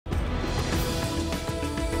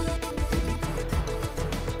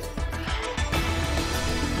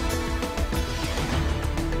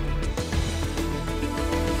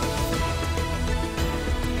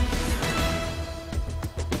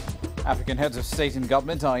African heads of state and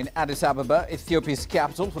government are in Addis Ababa, Ethiopia's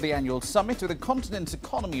capital, for the annual summit, with the continent's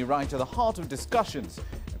economy right to the heart of discussions.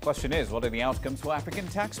 The question is, what are the outcomes for African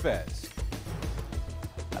taxpayers?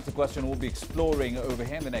 That's a question we'll be exploring over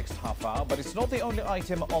here in the next half hour, but it's not the only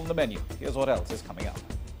item on the menu. Here's what else is coming up.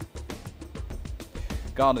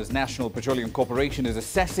 Ghana's National Petroleum Corporation is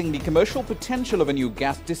assessing the commercial potential of a new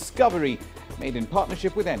gas discovery made in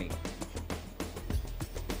partnership with Eni.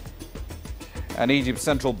 And Egypt's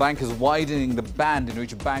central bank is widening the band in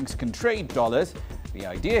which banks can trade dollars. The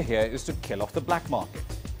idea here is to kill off the black market.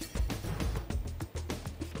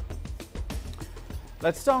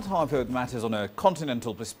 Let's start, however, with matters on a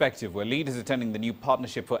continental perspective, where leaders attending the new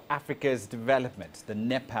Partnership for Africa's Development, the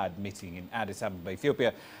NEPAD meeting in Addis Ababa,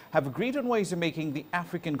 Ethiopia, have agreed on ways of making the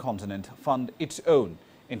African continent fund its own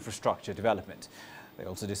infrastructure development. They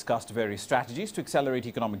also discussed various strategies to accelerate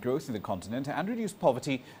economic growth in the continent and reduce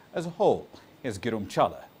poverty as a whole. Here's Girum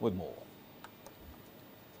Chala with more.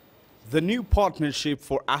 The new Partnership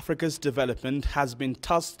for Africa's Development has been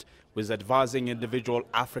tasked with advising individual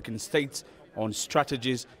African states on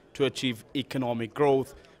strategies to achieve economic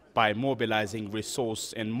growth by mobilizing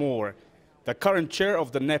resources and more. The current chair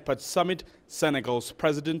of the NEPAD summit, Senegal's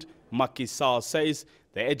President Macky Sall, says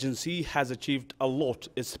the agency has achieved a lot,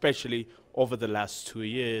 especially over the last 2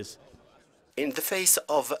 years. In the face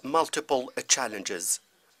of multiple challenges,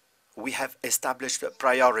 we have established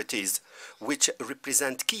priorities which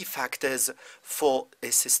represent key factors for a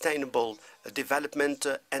sustainable development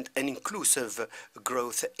and an inclusive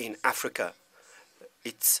growth in Africa.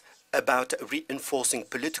 It's about reinforcing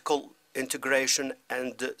political integration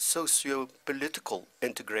and socio-political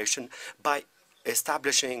integration by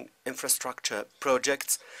establishing infrastructure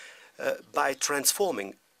projects, by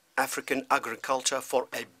transforming African agriculture for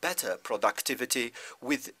a better productivity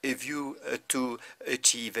with a view to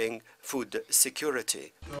achieving food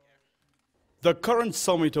security. The current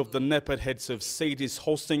summit of the NEPAD heads of state is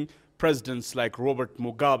hosting presidents like Robert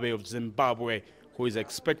Mugabe of Zimbabwe, who is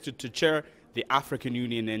expected to chair the African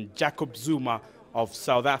Union, and Jacob Zuma of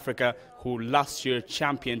South Africa, who last year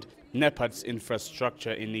championed NEPAD's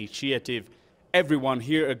infrastructure initiative. Everyone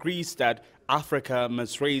here agrees that Africa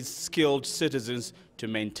must raise skilled citizens to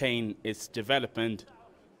maintain its development.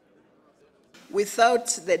 Without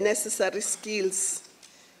the necessary skills,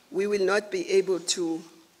 we will not be able to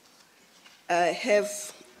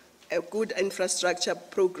have a good infrastructure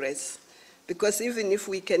progress. Because even if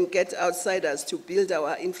we can get outsiders to build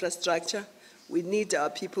our infrastructure, we need our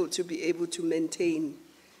people to be able to maintain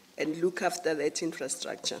and look after that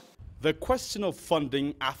infrastructure. The question of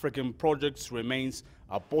funding African projects remains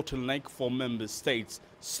a bottleneck for member states,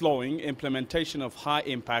 slowing implementation of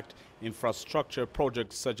high-impact infrastructure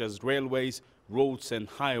projects such as railways, roads and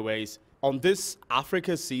highways. On this,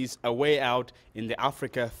 Africa sees a way out in the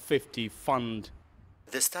Africa 50 Fund.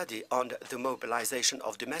 The study on the mobilization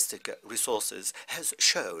of domestic resources has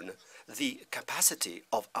shown the capacity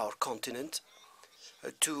of our continent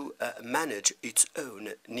to manage its own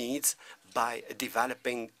needs by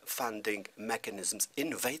developing funding mechanisms,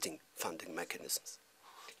 innovating funding mechanisms.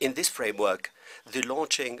 In this framework, the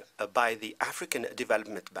launching by the African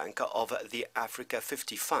Development Bank of the Africa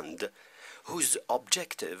 50 Fund, whose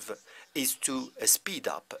objective is to speed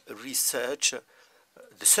up research,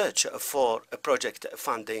 the search for project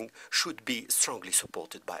funding, should be strongly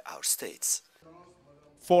supported by our states.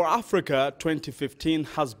 For Africa, 2015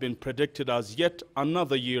 has been predicted as yet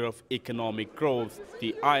another year of economic growth.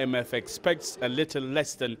 The IMF expects a little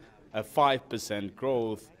less than a 5%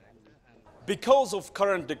 growth. Because of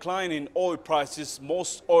current decline in oil prices,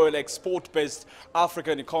 most oil export-based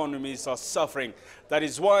African economies are suffering. That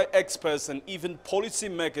is why experts and even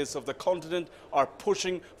policymakers of the continent are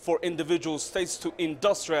pushing for individual states to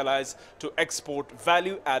industrialize, to export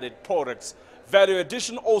value-added products. Value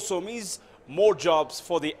addition also means more jobs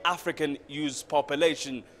for the African youth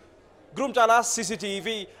population. Girum Chala,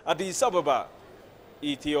 CCTV, Addis Ababa,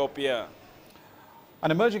 Ethiopia. An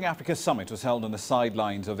Emerging Africa Summit was held on the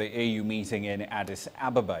sidelines of the AU meeting in Addis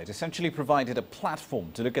Ababa. It essentially provided a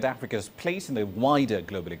platform to look at Africa's place in the wider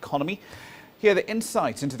global economy. Here are the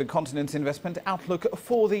insights into the continent's investment outlook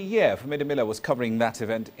for the year. Famida Miller was covering that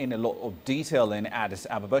event in a lot of detail in Addis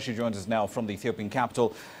Ababa. She joins us now from the Ethiopian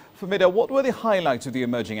capital. Famida, what were the highlights of the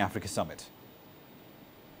Emerging Africa Summit?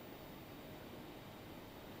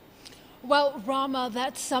 Well, Rama,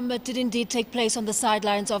 that summit did indeed take place on the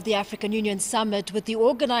sidelines of the African Union summit, with the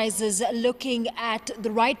organizers looking at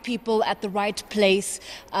the right people at the right place,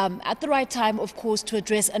 at the right time, of course, to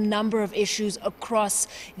address a number of issues across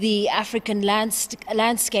the African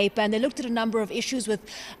landscape. And they looked at a number of issues with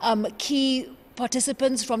key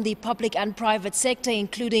participants from the public and private sector,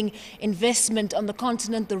 including investment on the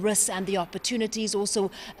continent, the risks and the opportunities, also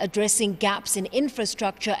addressing gaps in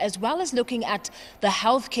infrastructure, as well as looking at the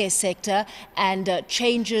healthcare sector and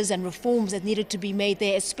changes and reforms that needed to be made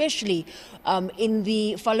there, especially following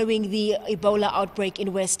the Ebola outbreak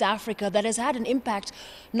in West Africa that has had an impact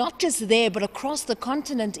not just there but across the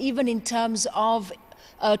continent, even in terms of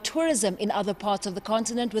tourism in other parts of the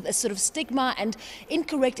continent, with a sort of stigma and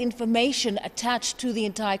incorrect information attached to the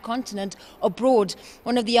entire continent abroad.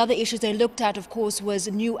 One of the other issues they looked at, of course, was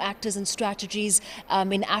new actors and strategies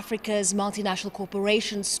in Africa's multinational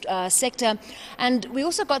corporations sector. And we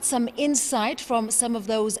also got some insight from some of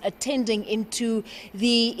those attending into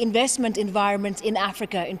the investment environment in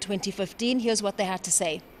Africa in 2015. Here's what they had to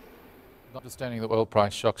say. Notwithstanding the oil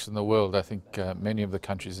price shocks in the world, I think many of the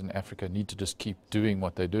countries in Africa need to just keep doing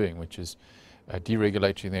what they're doing, which is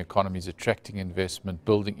deregulating their economies, attracting investment,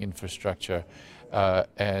 building infrastructure,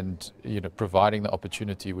 and providing the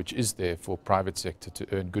opportunity which is there for private sector to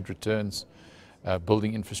earn good returns,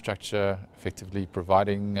 building infrastructure, effectively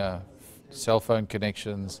providing cell phone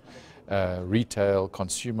connections, retail,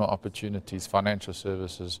 consumer opportunities, financial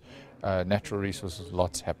services, natural resources,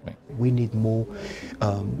 lots happening. We need more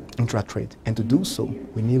intra-trade, and to do so,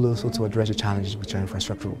 we need also to address the challenges which are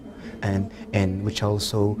infrastructural and which are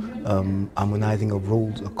also harmonizing of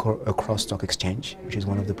rules across stock exchange, which is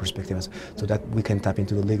one of the perspectives, so that we can tap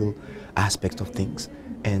into the legal aspect of things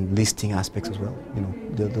and listing aspects as well.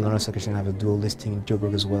 The London Stock Exchange have a dual listing in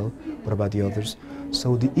Joburg as well. What about the others?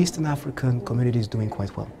 So the Eastern African community is doing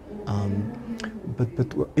quite well. But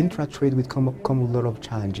intra-trade would come with a lot of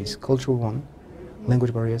challenges, cultural one,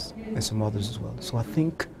 language barriers, and some others as well. So I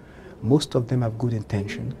think most of them have good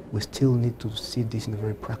intention. We still need to see this in a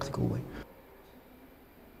very practical way.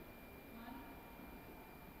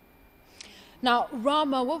 Now,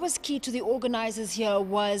 Rama, what was key to the organizers here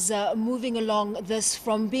was moving along this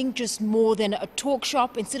from being just more than a talk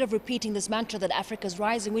shop. Instead of repeating this mantra that Africa's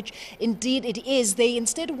rising, which indeed it is, they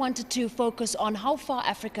instead wanted to focus on how far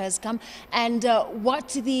Africa has come and what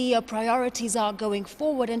the priorities are going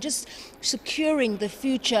forward, and just securing the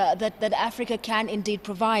future that Africa can indeed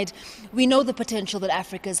provide. We know the potential that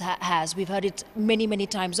Africa has. We've heard it many, many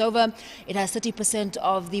times over. It has 30%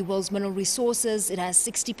 of the world's mineral resources. It has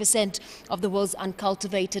 60% of the world's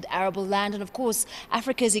uncultivated arable land. And of course,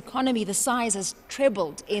 Africa's economy, the size has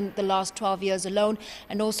trebled in the last 12 years alone.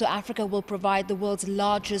 And also Africa will provide the world's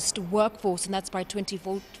largest workforce, and that's by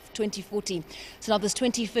 2040. So now this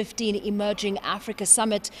 2015 Emerging Africa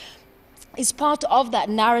Summit is part of that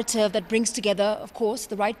narrative that brings together, of course,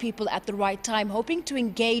 the right people at the right time, hoping to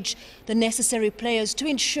engage the necessary players to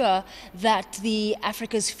ensure that the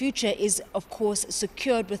Africa's future is, of course,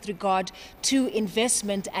 secured with regard to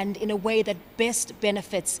investment and in a way that best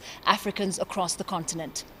benefits Africans across the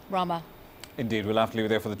continent. Rama. Indeed, we'll have to leave it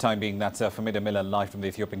there for the time being. That's Famida Miller live from the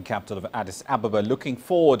Ethiopian capital of Addis Ababa. Looking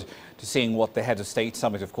forward to seeing what the Head of State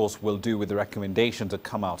Summit, of course, will do with the recommendations that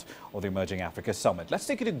come out of the Emerging Africa Summit. Let's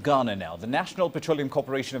take it to Ghana now. The National Petroleum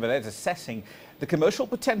Corporation over there is assessing the commercial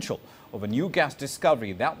potential of a new gas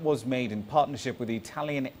discovery that was made in partnership with the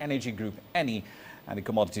Italian energy group Eni and the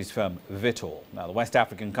commodities firm Vitol. Now, the West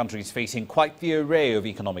African country is facing quite the array of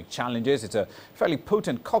economic challenges. It's a fairly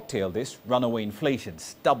potent cocktail, this: runaway inflation,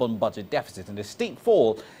 stubborn budget deficit, and a steep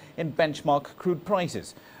fall in benchmark crude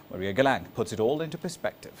prices. Maria Galang puts it all into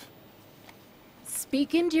perspective.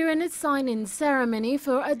 Speaking during its sign-in ceremony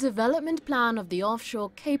for a development plan of the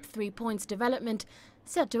offshore Cape 3 Points development,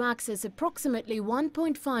 set to access approximately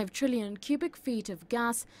 1.5 trillion cubic feet of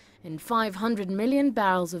gas and 500 million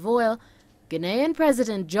barrels of oil, Ghanaian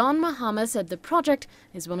President John Mahama said the project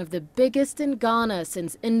is one of the biggest in Ghana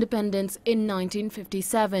since independence in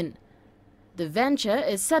 1957. The venture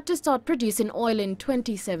is set to start producing oil in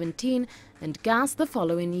 2017 and gas the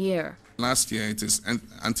following year. Last year, it is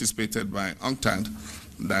anticipated by UNCTAD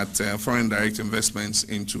that foreign direct investments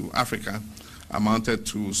into Africa amounted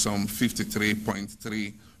to some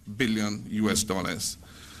 $53.3 billion US.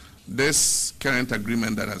 This current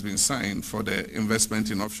agreement that has been signed for the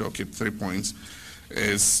investment in offshore Cape 3 Points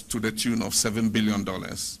is to the tune of $7 billion,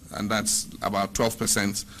 and that's about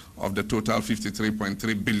 12% of the total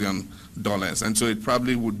 $53.3 billion. And so it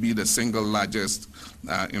probably would be the single largest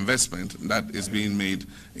investment that is being made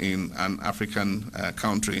in an African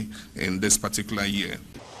country in this particular year.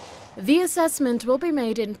 The assessment will be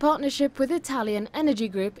made in partnership with Italian energy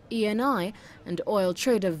group Eni and oil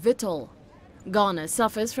trader Vitol. Ghana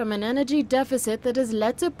suffers from an energy deficit that has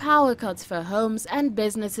led to power cuts for homes and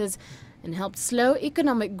businesses and helped slow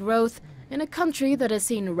economic growth in a country that has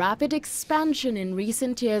seen rapid expansion in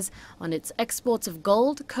recent years on its exports of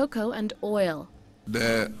gold, cocoa and oil.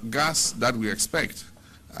 The gas that we expect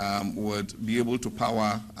would be able to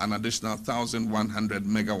power an additional 1,100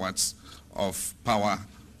 megawatts of power,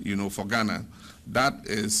 for Ghana. That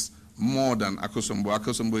is more than Akosombo.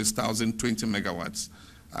 Akosombo is 1,020 megawatts,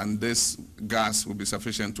 and this gas will be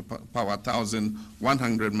sufficient to power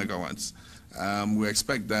 1,100 megawatts. We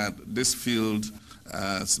expect that this field's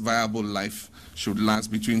viable life should last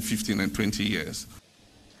between 15 and 20 years.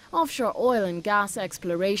 Offshore oil and gas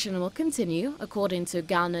exploration will continue, according to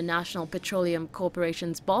Ghana National Petroleum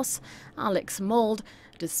Corporation's boss, Alex Mould,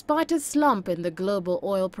 despite a slump in the global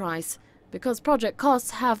oil price, because project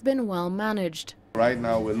costs have been well managed. Right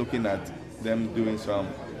now we're looking at them doing some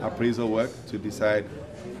appraisal work to decide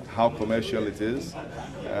how commercial it is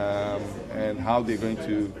and how they're going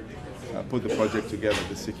to put the project together,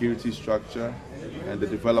 the security structure and the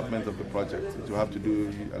development of the project. It will have to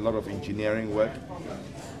do a lot of engineering work.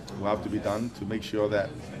 Will have to be done to make sure that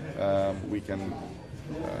we can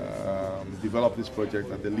develop this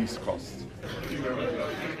project at the least cost.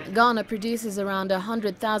 Ghana produces around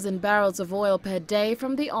 100,000 barrels of oil per day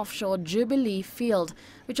from the offshore Jubilee field,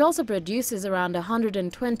 which also produces around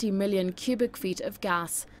 120 million cubic feet of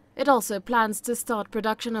gas. It also plans to start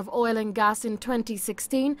production of oil and gas in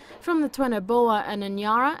 2016 from the Tweneboa and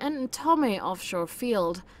Nyara and Ntome offshore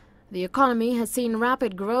field. The economy has seen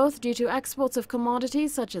rapid growth due to exports of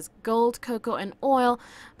commodities such as gold, cocoa and oil,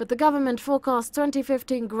 but the government forecasts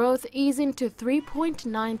 2015 growth easing to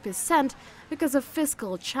 3.9% because of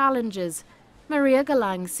fiscal challenges. Maria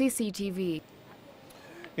Galang, CCTV.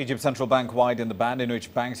 Egypt's central bank widened the band in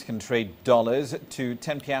which banks can trade dollars to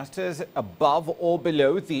 10 piastres above or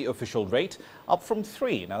below the official rate, up from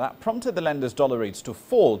 3. Now that prompted the lenders' dollar rates to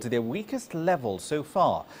fall to their weakest level so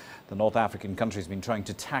far. The North African country has been trying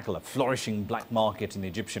to tackle a flourishing black market in the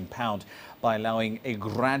Egyptian pound by allowing a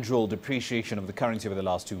gradual depreciation of the currency over the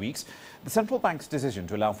last 2 weeks. The central bank's decision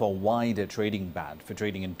to allow for a wider trading band for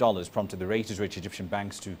trading in dollars prompted the rate-rich Egyptian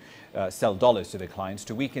banks to sell dollars to their clients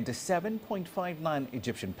to weaken to 7.59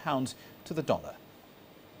 Egyptian pounds to the dollar.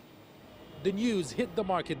 The news hit the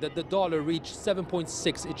market that the dollar reached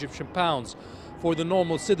 7.6 Egyptian pounds. For the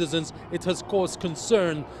normal citizens, it has caused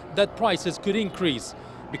concern that prices could increase,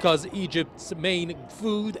 because Egypt's main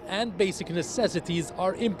food and basic necessities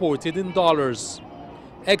are imported in dollars.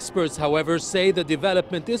 Experts, however, say the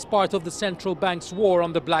development is part of the central bank's war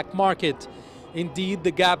on the black market. Indeed,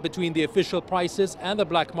 the gap between the official prices and the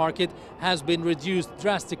black market has been reduced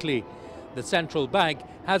drastically. The central bank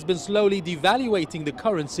has been slowly devaluating the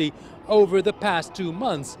currency over the past 2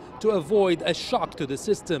 months to avoid a shock to the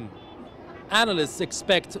system. Analysts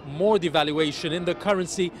expect more devaluation in the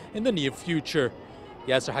currency in the near future.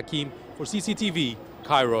 Yasser Hakim for CCTV,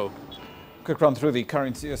 Cairo. Quick run through the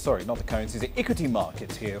currency, the equity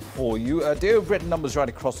markets here for you. Day of red numbers right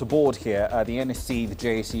across the board here. The NSC, the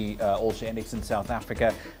JSE, also index in South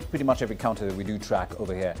Africa. Pretty much every counter that we do track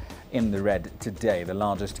over here in the red today. The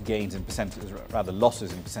largest gains in percentage, rather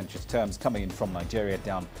losses in percentage terms coming in from Nigeria,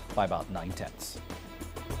 down by about 9/10.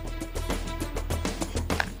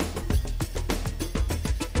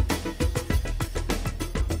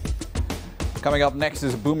 Coming up next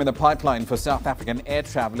is a boom in the pipeline for South African air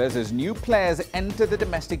travellers as new players enter the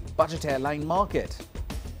domestic budget airline market.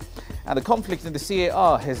 And the conflict in the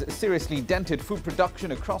CAR has seriously dented food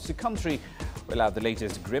production across the country. We'll have the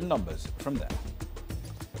latest grim numbers from there.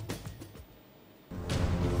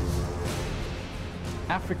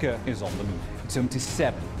 Africa is on the move. It's home to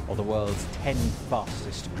 7 of the world's 10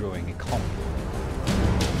 fastest growing economies.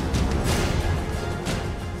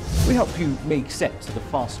 We help you make sense of the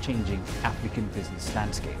fast-changing African business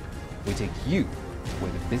landscape. We take you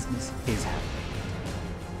where the business is happening.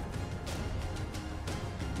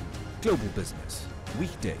 Global Business,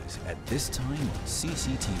 weekdays at this time on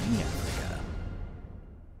CCTV Africa.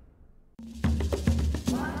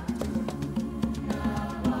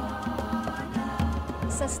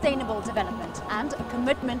 Sustainable development and a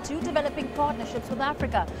commitment to developing partnerships with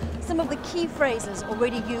Africa. Some of the key phrases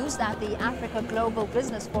already used at the Africa Global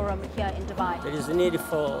Business Forum here in Dubai. There is a need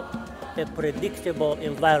for a predictable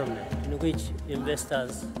environment in which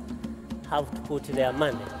investors have to put their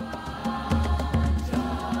money.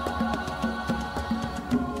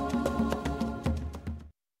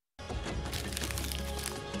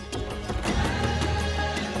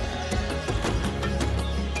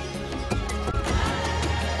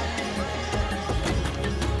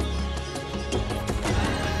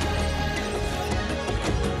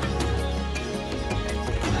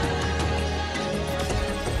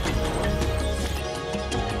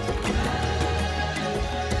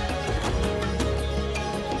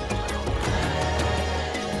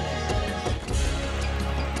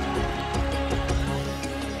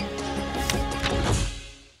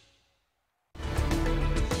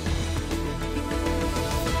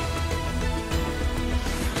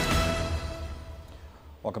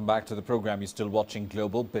 Welcome back to the program. You're still watching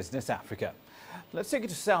Global Business Africa. Let's take it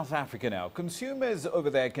to South Africa now. Consumers over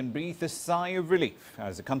there can breathe a sigh of relief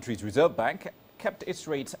as the country's Reserve Bank kept its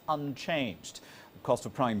rates unchanged. The cost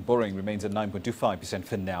of prime borrowing remains at 9.25%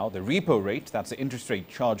 for now. The repo rate, that's the interest rate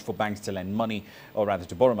charged for banks to lend money, or rather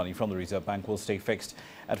to borrow money from the Reserve Bank, will stay fixed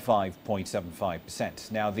at 5.75%.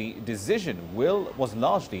 Now, the decision was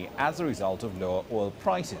largely as a result of lower oil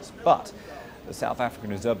prices, but the South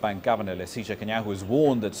African Reserve Bank Governor Lesisha Kanyahu has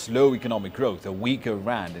warned that slow economic growth, a weaker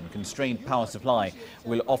rand and constrained power supply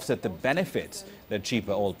will offset the benefits that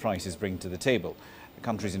cheaper oil prices bring to the table. The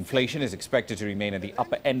country's inflation is expected to remain at the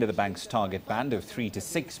upper end of the bank's target band of 3 to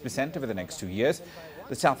 6% over the next 2 years.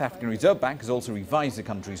 The South African Reserve Bank has also revised the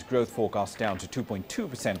country's growth forecast down to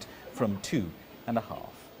 2.2% from 2.5%.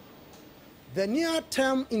 The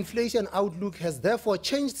near-term inflation outlook has therefore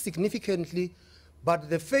changed significantly,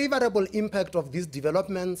 but the favorable impact of these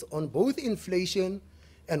developments on both inflation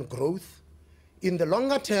and growth in the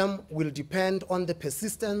longer term will depend on the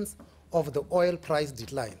persistence of the oil price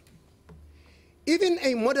decline. Even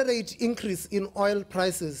a moderate increase in oil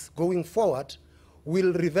prices going forward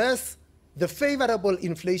will reverse the favorable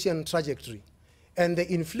inflation trajectory, and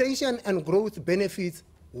the inflation and growth benefits,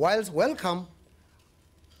 whilst welcome,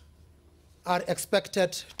 are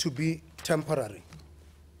expected to be temporary.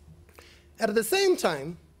 At the same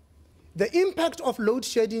time, the impact of load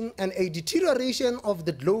shedding and a deterioration of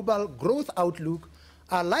the global growth outlook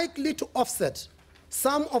are likely to offset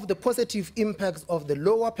some of the positive impacts of the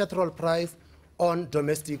lower petrol price on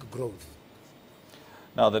domestic growth.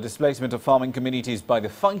 Now, the displacement of farming communities by the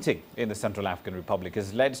fighting in the Central African Republic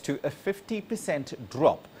has led to a 50%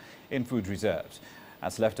 drop in food reserves.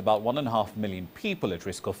 That's left about 1.5 million people at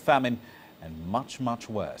risk of famine and much, much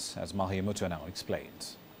worse, as Mahia Mutua now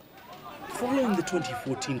explains. Following the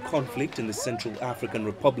 2014 conflict in the Central African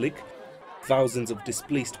Republic, thousands of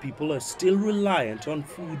displaced people are still reliant on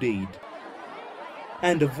food aid.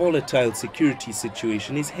 And a volatile security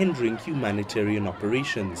situation is hindering humanitarian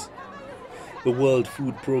operations. The World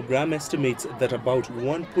Food Programme estimates that about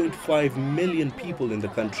 1.5 million people in the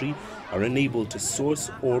country are unable to source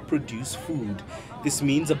or produce food. This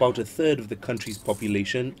means about a third of the country's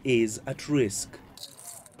population is at risk.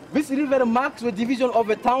 This river marks the division of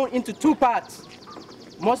the town into two parts,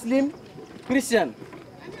 Muslim, Christian.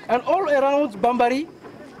 And all around Bambari,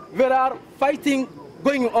 there are fighting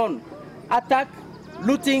going on, attack,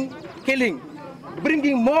 looting, killing,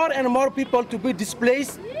 bringing more and more people to be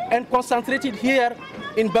displaced and concentrated here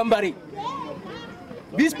in Bambari.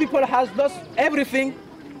 These people have lost everything,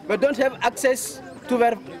 but don't have access to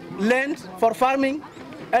their land for farming,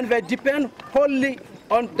 and they depend wholly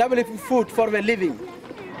on WFP food for their living.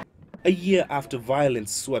 A year after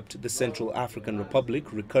violence swept the Central African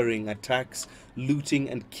Republic, recurring attacks, looting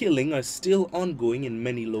and killing are still ongoing in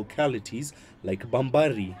many localities like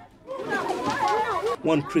Bambari.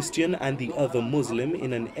 One Christian and the other Muslim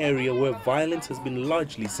in an area where violence has been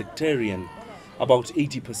largely sectarian. About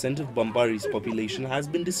 80% of Bambari's population has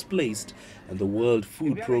been displaced, and the World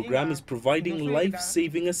Food Programme is providing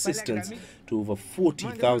life-saving assistance to over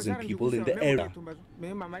 40,000 people in the area.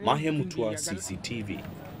 Mahia Mutua, CCTV.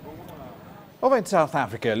 Over in South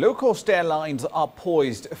Africa, low-cost airlines are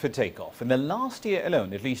poised for takeoff. In the last year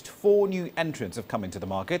alone, at least 4 new entrants have come into the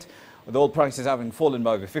market. With oil prices having fallen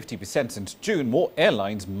by over 50% since June, more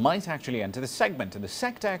airlines might actually enter the segment. And the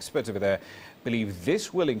sector experts over there believe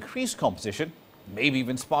this will increase competition, maybe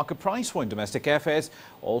even spark a price war in domestic airfares,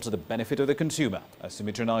 all to the benefit of the consumer. As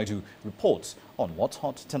Sumitra Naidu reports on What's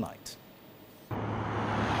Hot tonight.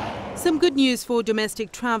 Some good news for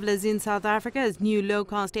domestic travellers in South Africa as new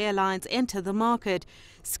low-cost airlines enter the market.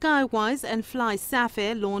 Skywise and Fly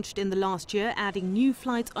Safair launched in the last year, adding new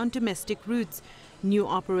flights on domestic routes. New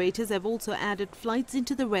operators have also added flights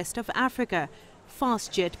into the rest of Africa.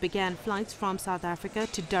 FastJet began flights from South Africa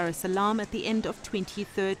to Dar es Salaam at the end of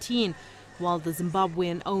 2013, while the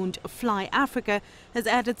Zimbabwean-owned Fly Africa has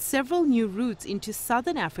added several new routes into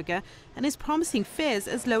southern Africa and is promising fares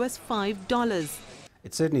as low as $5.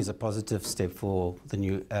 It certainly is a positive step for the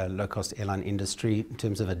new low-cost airline industry in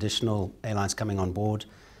terms of additional airlines coming on board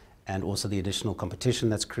and also the additional competition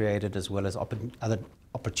that's created, as well as other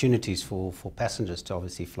opportunities for passengers to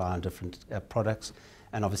obviously fly on different products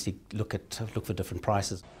and obviously look for different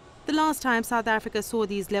prices. The last time South Africa saw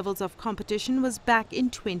these levels of competition was back in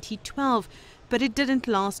 2012, but it didn't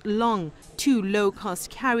last long. 2 low-cost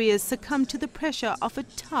carriers succumbed to the pressure of a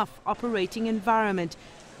tough operating environment.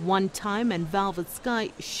 One Time and Velvet Sky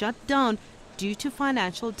shut down due to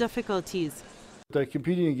financial difficulties. They're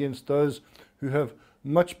competing against those who have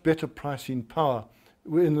much better pricing power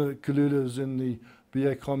in the Kululas, in the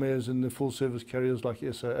BA Comair's and the full-service carriers like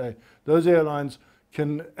SAA. Those airlines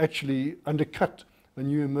can actually undercut a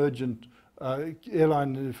new emergent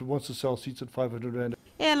airline if it wants to sell seats at 500 Rand.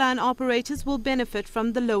 Airline operators will benefit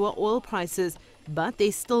from the lower oil prices, but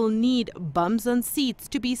they still need bums on seats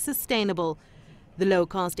to be sustainable. The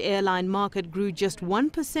low-cost airline market grew just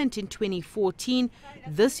 1% in 2014.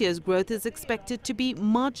 This year's growth is expected to be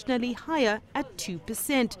marginally higher at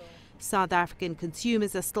 2%. South African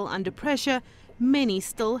consumers are still under pressure, many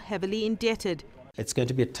still heavily indebted. It's going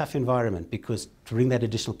to be a tough environment because to bring that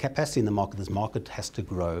additional capacity in the market, this market has to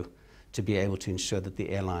grow to be able to ensure that the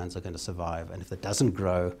airlines are going to survive. And if it doesn't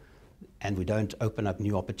grow and we don't open up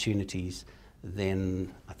new opportunities,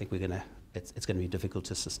 then I think it's going to be difficult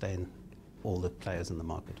to sustain all the players in the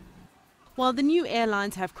market. While the new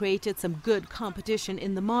airlines have created some good competition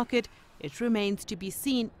in the market, it remains to be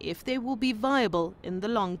seen if they will be viable in the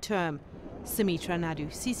long term. Sumitra Nadu,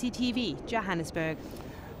 CCTV, Johannesburg.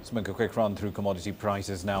 Let's make a quick run through commodity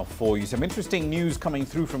prices now for you. Some interesting news coming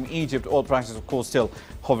through from Egypt. Oil prices, of course, still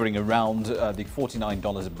hovering around the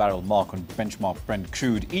 $49 a barrel mark on benchmark Brent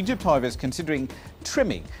crude. Egypt, however, is considering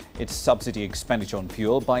trimming its subsidy expenditure on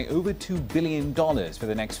fuel by over $2 billion for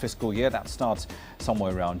the next fiscal year. That starts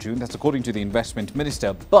somewhere around June. That's according to the investment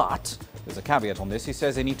minister. But there's a caveat on this. He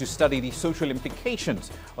says they need to study the social implications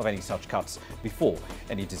of any such cuts before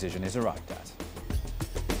any decision is arrived at.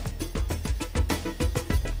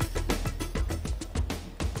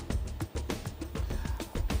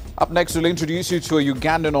 Up next, we'll introduce you to a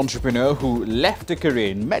Ugandan entrepreneur who left a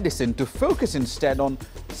career in medicine to focus instead on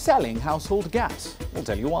selling household gas. We'll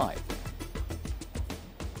tell you why.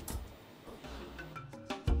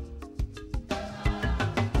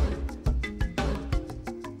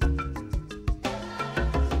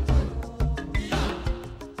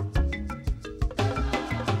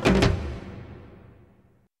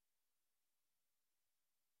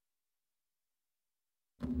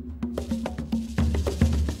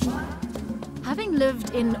 Having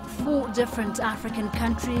lived in 4 different African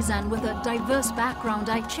countries and with a diverse background,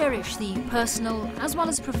 I cherish the personal as well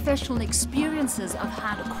as professional experiences I've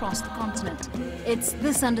had across the continent. It's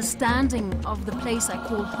this understanding of the place I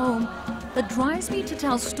call home that drives me to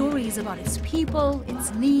tell stories about its people,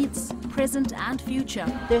 its needs, present and future.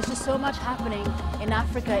 There's just so much happening in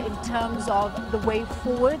Africa in terms of the way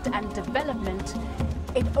forward and development.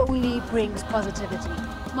 It only brings positivity.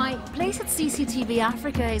 My place at CCTV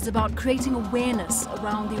Africa is about creating awareness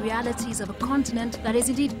around the realities of a continent that is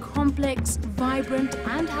indeed complex, vibrant,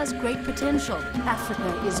 and has great potential.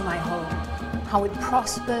 Africa is my home. How it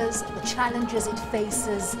prospers, the challenges it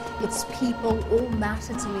faces, its people all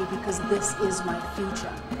matter to me because this is my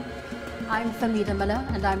future. I'm Famida Miller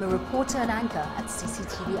and I'm a reporter and anchor at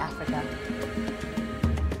CCTV Africa.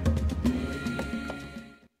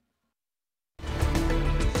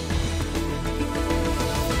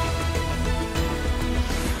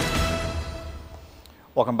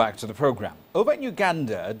 Welcome back to the program. Over in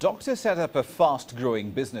Uganda, a doctor set up a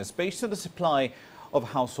fast-growing business based on the supply of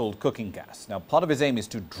household cooking gas. Now, part of his aim is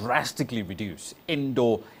to drastically reduce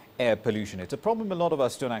indoor air pollution. It's a problem a lot of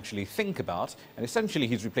us don't actually think about, and essentially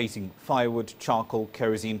he's replacing firewood, charcoal,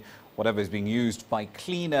 kerosene, whatever is being used by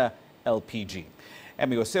cleaner LPG.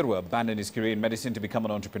 Emi Osirwa abandoned his career in medicine to become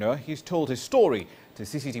an entrepreneur. He's told his story to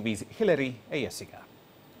CCTV's Hilary Eyesiga.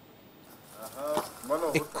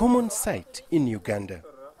 A common sight in Uganda.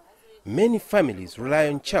 Many families rely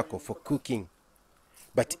on charcoal for cooking.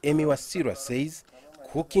 But Emi Wasira says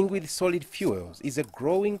cooking with solid fuels is a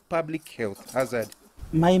growing public health hazard.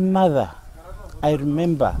 My mother, I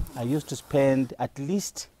remember I used to spend at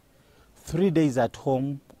least 3 days at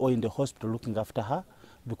home or in the hospital looking after her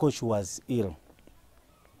because she was ill.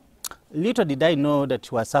 Little did I know that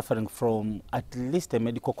she was suffering from at least a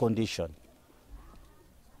medical condition.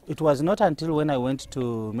 It was not until when I went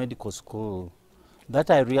to medical school that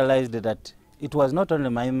I realized that it was not only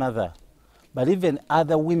my mother, but even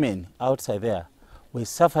other women outside there were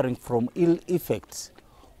suffering from ill effects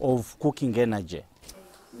of cooking energy.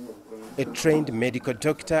 A trained medical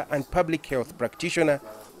doctor and public health practitioner,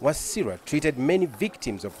 Wasira treated many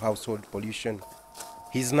victims of household pollution.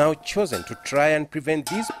 He's now chosen to try and prevent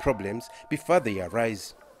these problems before they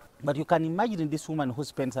arise. But you can imagine this woman who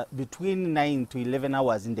spends between 9 to 11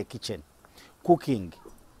 hours in the kitchen cooking.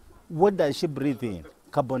 What does she breathe in?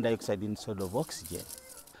 Carbon dioxide instead of oxygen.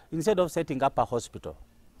 Instead of setting up a hospital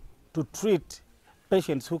to treat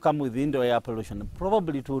patients who come with indoor air pollution,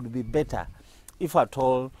 probably it would be better if at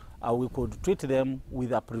all we could treat them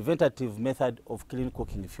with a preventative method of clean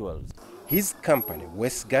cooking fuels. His company,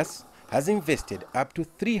 West Gas, has invested up to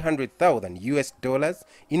 $300,000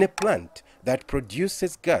 in a plant that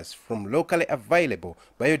produces gas from locally available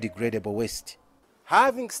biodegradable waste.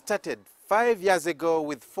 Having started 5 years ago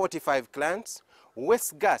with 45 clients,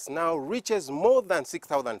 Waste Gas now reaches more than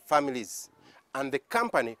 6,000 families, and the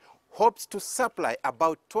company hopes to supply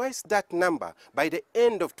about twice that number by the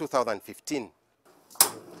end of 2015.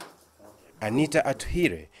 Anita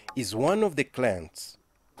Atuhire is one of the clients.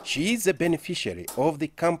 She is a beneficiary of the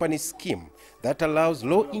company's scheme that allows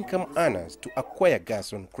low-income earners to acquire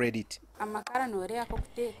gas on credit.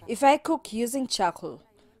 If I cook using charcoal,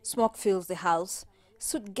 smoke fills the house,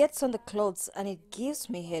 soot gets on the clothes and it gives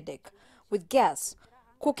me headache. With gas,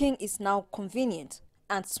 cooking is now convenient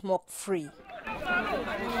and smoke-free.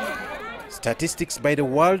 Statistics by the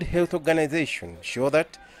World Health Organization show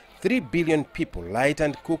that 3 billion people light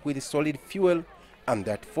and cook with solid fuel, and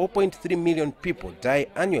that 4.3 million people die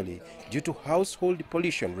annually due to household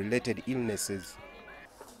pollution-related illnesses.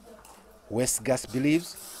 Waste Gas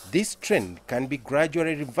believes this trend can be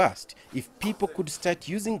gradually reversed if people could start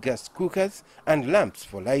using gas cookers and lamps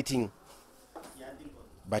for lighting.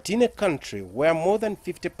 But in a country where more than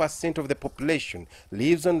 50% of the population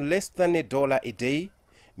lives on less than $1 a day,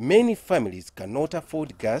 many families cannot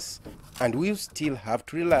afford gas and will still have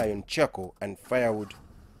to rely on charcoal and firewood.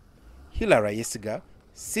 Hilary Yesiga,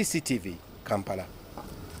 CCTV, Kampala.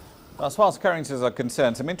 As far as currencies are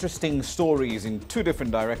concerned, some interesting stories in two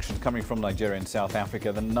different directions coming from Nigeria and South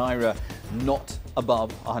Africa. The Naira not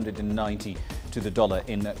above 190 to the dollar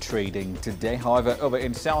in trading today. However, over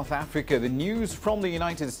in South Africa, the news from the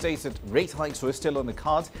United States that rate hikes were still on the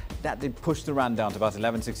cards, that did push the rand down to about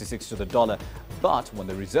 11.66 to the dollar. But when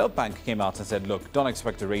the Reserve Bank came out and said, look, don't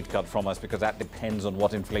expect a rate cut from us because that depends on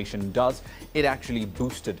what inflation does, it actually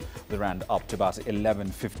boosted the rand up to about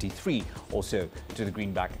 11.53 or so to the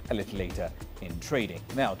greenback a little later in trading.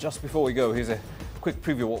 Now, just before we go, here's a quick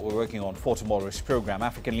preview of what we're working on for tomorrow's program.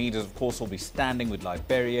 African leaders, of course, will be standing with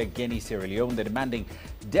Liberia, Guinea, Sierra Leone. They're demanding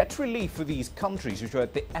debt relief for these countries which are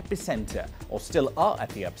at the epicenter, or still are at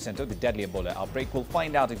the epicenter, of the deadly Ebola outbreak. We'll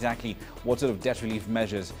find out exactly what sort of debt relief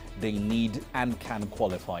measures they need and can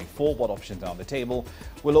qualify for, what options are on the table.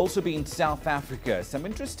 We'll also be in South Africa. Some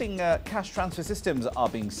interesting cash transfer systems are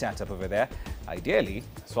being set up over there. Ideally,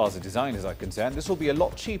 as far as the designers are concerned, this will be a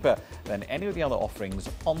lot cheaper than any of the other offerings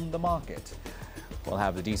on the market. We'll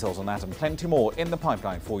have the details on that and plenty more in the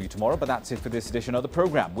pipeline for you tomorrow, but that's it for this edition of the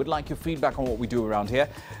programme. We'd like your feedback on what we do around here.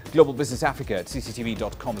 Global Business Africa at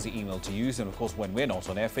cctv.com is the email to use, and of course when we're not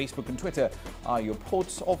on air, Facebook and Twitter are your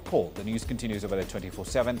ports of call. The news continues over there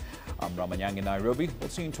 24/7. I'm Ramanyang in Nairobi. We'll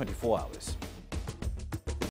see you in 24 hours.